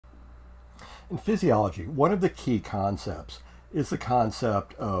In physiology, one of the key concepts is the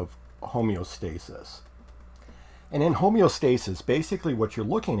concept of homeostasis. And in homeostasis, basically what you're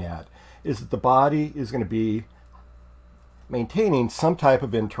looking at is that the body is going to be maintaining some type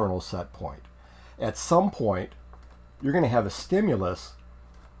of internal set point. At some point, you're going to have a stimulus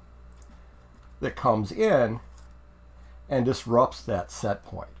that comes in and disrupts that set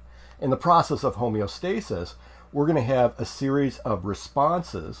point. In the process of homeostasis, we're going to have a series of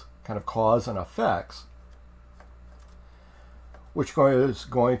responses, kind of cause and effects, which is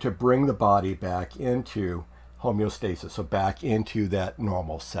going to bring the body back into homeostasis, so back into that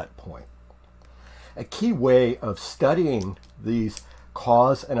normal set point. A key way of studying these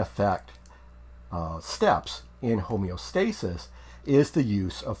cause and effect steps in homeostasis is the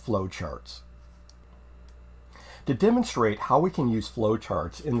use of flowcharts. To demonstrate how we can use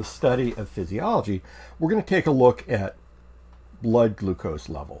flowcharts in the study of physiology, we're going to take a look at blood glucose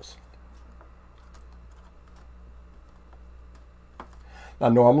levels. Now,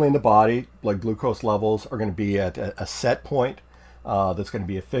 normally in the body, blood glucose levels are going to be at a set point that's going to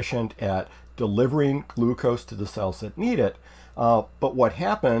be efficient at delivering glucose to the cells that need it. But what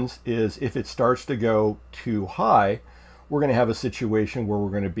happens is if it starts to go too high, we're going to have a situation where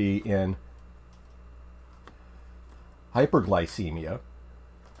we're going to be in hyperglycemia.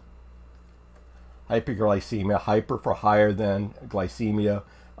 Hyperglycemia, hyper for higher than, glycemia,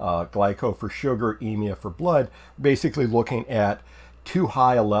 glyco for sugar, emia for blood, basically looking at too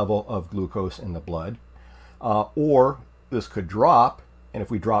high a level of glucose in the blood. Or this could drop, and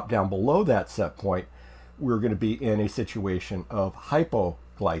if we drop down below that set point, we're going to be in a situation of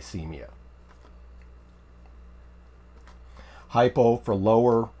hypoglycemia. Hypo for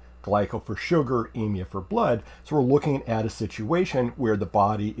lower, glyco for sugar, emia for blood. So we're looking at a situation where the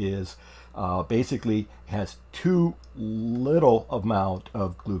body is basically has too little amount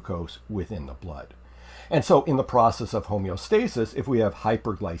of glucose within the blood. And so in the process of homeostasis, if we have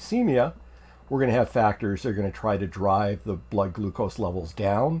hyperglycemia, we're going to have factors that are going to try to drive the blood glucose levels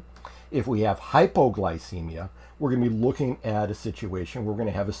down. If we have hypoglycemia, we're going to be looking at a situation where we're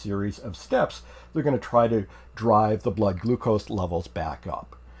going to have a series of steps that are going to try to drive the blood glucose levels back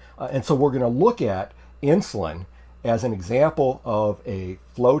up. And so we're going to look at insulin as an example of a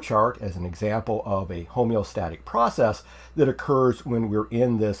flowchart, as an example of a homeostatic process that occurs when we're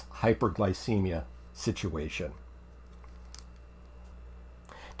in this hyperglycemia situation.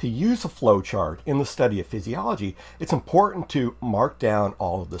 To use a flowchart in the study of physiology, it's important to mark down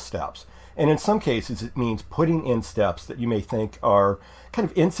all of the steps. And in some cases, it means putting in steps that you may think are kind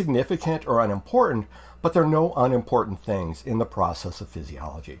of insignificant or unimportant, but there are no unimportant things in the process of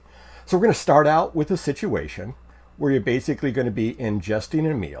physiology. So we're going to start out with a situation where you're basically going to be ingesting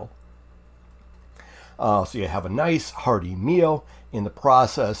a meal. So you have a nice hearty meal. In the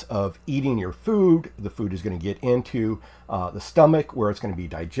process of eating your food, the food is going to get into the stomach where it's going to be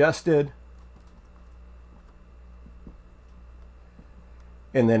digested.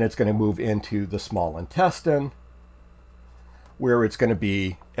 And then it's going to move into the small intestine where it's going to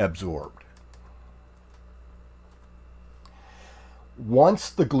be absorbed. Once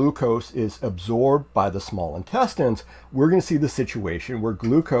the glucose is absorbed by the small intestines, we're going to see the situation where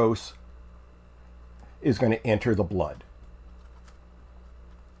glucose is going to enter the blood.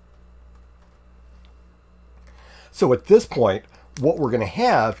 So at this point, what we're going to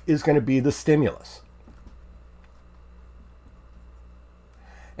have is going to be the stimulus.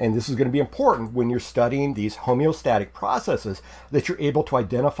 And this is going to be important when you're studying these homeostatic processes, that you're able to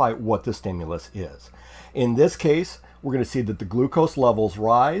identify what the stimulus is. In this case, we're going to see that the glucose levels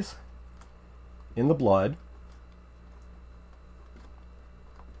rise in the blood.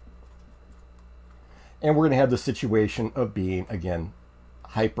 And we're going to have the situation of being, again,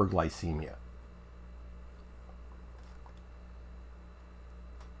 hyperglycemia.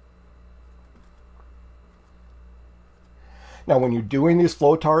 Now, when you're doing these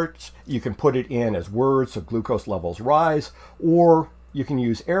flowcharts, you can put it in as words, so glucose levels rise, or you can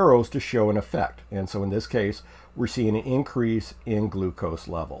use arrows to show an effect. And so in this case, we're seeing an increase in glucose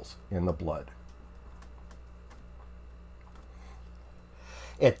levels in the blood.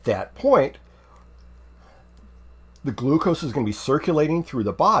 At that point, the glucose is going to be circulating through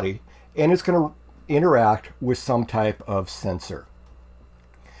the body, and it's going to interact with some type of sensor.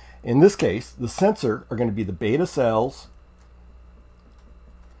 In this case, the sensor are going to be the beta cells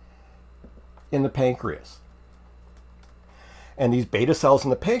in the pancreas. And these beta cells in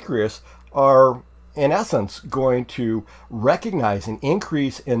the pancreas are, in essence, going to recognize an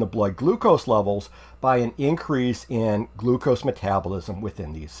increase in the blood glucose levels by an increase in glucose metabolism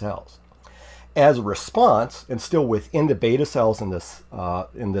within these cells. As a response, and still within the beta cells in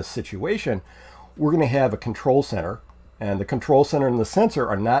this situation, we're going to have a control center, and the control center and the sensor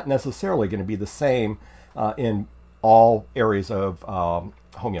are not necessarily going to be the same in all areas of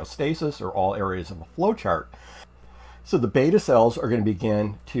homeostasis or all areas of a flowchart. So the beta cells are going to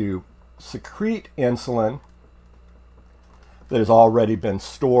begin to secrete insulin that has already been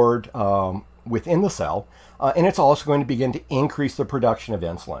stored within the cell, and it's also going to begin to increase the production of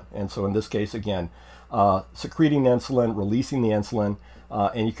insulin. And so in this case, again, secreting insulin, releasing the insulin,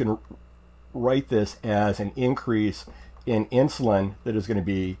 and you can write this as an increase in insulin that is going to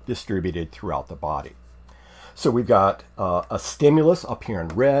be distributed throughout the body. So we've got a stimulus up here in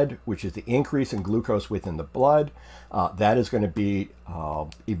red, which is the increase in glucose within the blood. That is going to be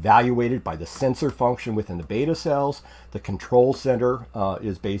evaluated by the sensor function within the beta cells. The control center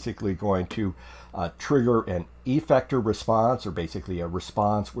is basically going to trigger an effector response, or basically a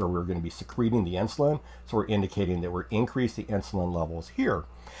response where we're going to be secreting the insulin. So we're indicating that we're increasing the insulin levels here.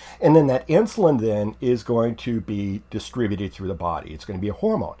 And then that insulin then is going to be distributed through the body. It's going to be a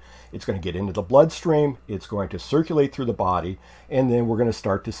hormone. It's going to get into the bloodstream. It's going to circulate through the body. And then we're going to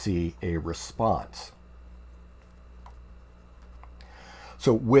start to see a response.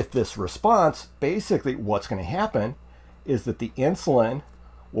 So with this response, basically what's going to happen is that the insulin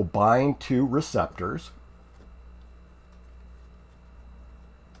will bind to receptors.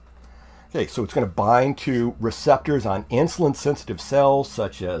 Okay, so it's going to bind to receptors on insulin-sensitive cells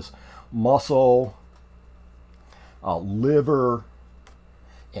such as muscle, liver,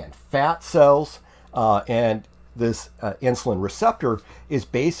 and fat cells. And this insulin receptor is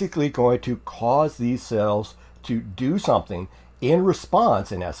basically going to cause these cells to do something in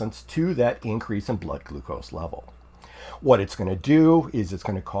response, in essence, to that increase in blood glucose level. What it's going to do is it's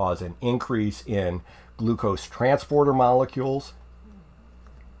going to cause an increase in glucose transporter molecules.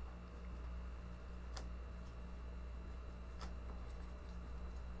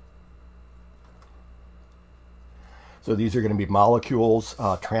 So these are going to be molecules,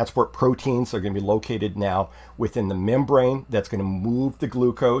 transport proteins. They're going to be located now within the membrane. That's going to move the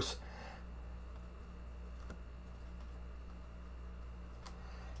glucose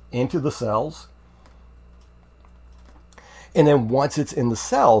into the cells. And then once it's in the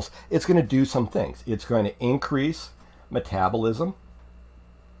cells, it's going to do some things. It's going to increase metabolism.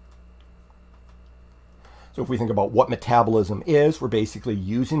 So if we think about what metabolism is, we're basically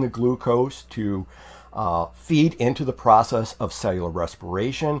using the glucose to feed into the process of cellular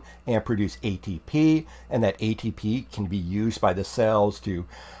respiration and produce ATP, and that ATP can be used by the cells to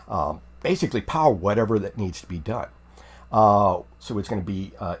basically power whatever that needs to be done. So it's going to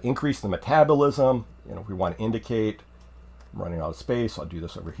be increase the metabolism. If we want to indicate, I'm running out of space, I'll do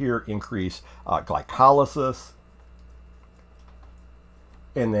this over here, increase glycolysis,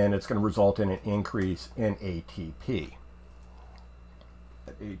 and then it's going to result in an increase in ATP.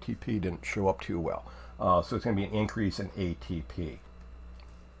 That ATP didn't show up too well. So it's going to be an increase in ATP.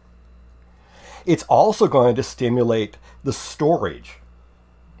 It's also going to stimulate the storage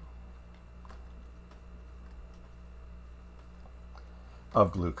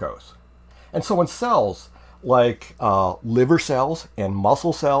of glucose. And so in cells like liver cells and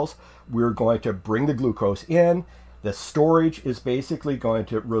muscle cells, we're going to bring the glucose in. The storage is basically going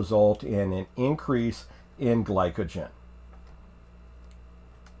to result in an increase in glycogen.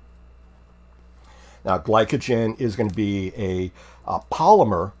 Now, glycogen is going to be a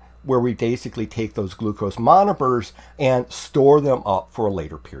polymer where we basically take those glucose monomers and store them up for a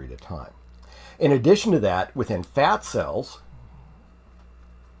later period of time. In addition to that, within fat cells,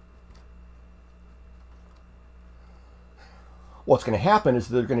 what's going to happen is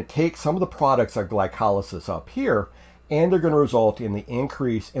they're going to take some of the products of glycolysis up here, and they're going to result in the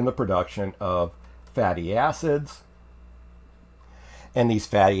increase in the production of fatty acids. And these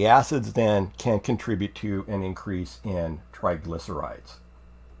fatty acids then can contribute to an increase in triglycerides.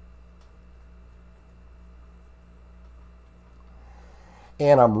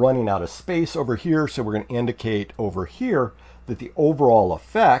 And I'm running out of space over here, so we're going to indicate over here that the overall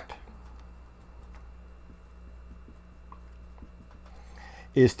effect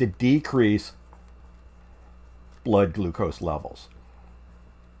is to decrease blood glucose levels.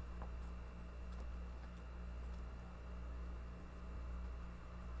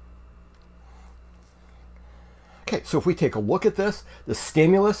 Okay, so if we take a look at this, the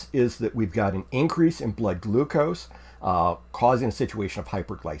stimulus is that we've got an increase in blood glucose, causing a situation of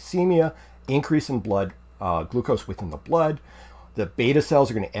hyperglycemia, increase in blood glucose within the blood. The beta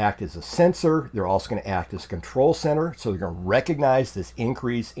cells are going to act as a sensor. They're also going to act as a control center. So they're going to recognize this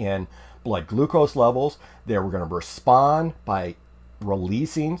increase in blood glucose levels. They're going to respond by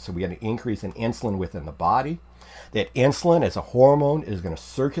releasing, so we get an increase in insulin within the body. That insulin as a hormone is going to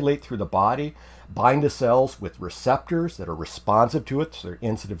circulate through the body, bind to cells with receptors that are responsive to it, so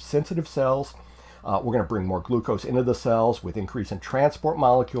they're sensitive cells. We're going to bring more glucose into the cells with increase in transport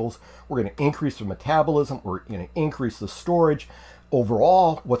molecules. We're going to increase the metabolism. We're going to increase the storage.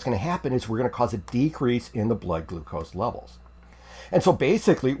 Overall, what's going to happen is we're going to cause a decrease in the blood glucose levels. And so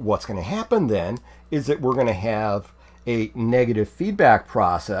basically what's going to happen then is that we're going to have a negative feedback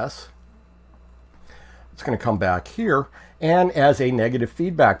process. It's going to come back here, and as a negative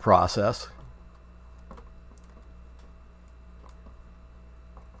feedback process,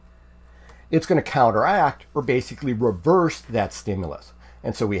 it's going to counteract or basically reverse that stimulus.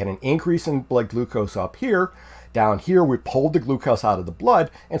 And so we had an increase in blood glucose up here. Down here, we pulled the glucose out of the blood,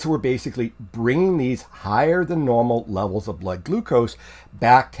 and so we're basically bringing these higher than normal levels of blood glucose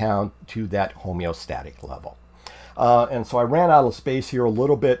back down to that homeostatic level. And so I ran out of space here a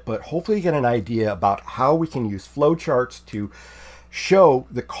little bit, but hopefully you get an idea about how we can use flowcharts to show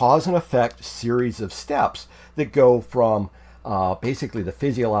the cause and effect series of steps that go from basically the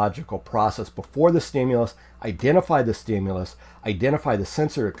physiological process before the stimulus, identify the stimulus, identify the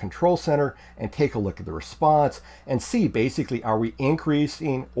sensory control center, and take a look at the response and see basically are we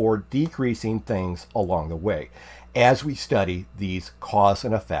increasing or decreasing things along the way as we study these cause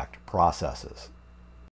and effect processes.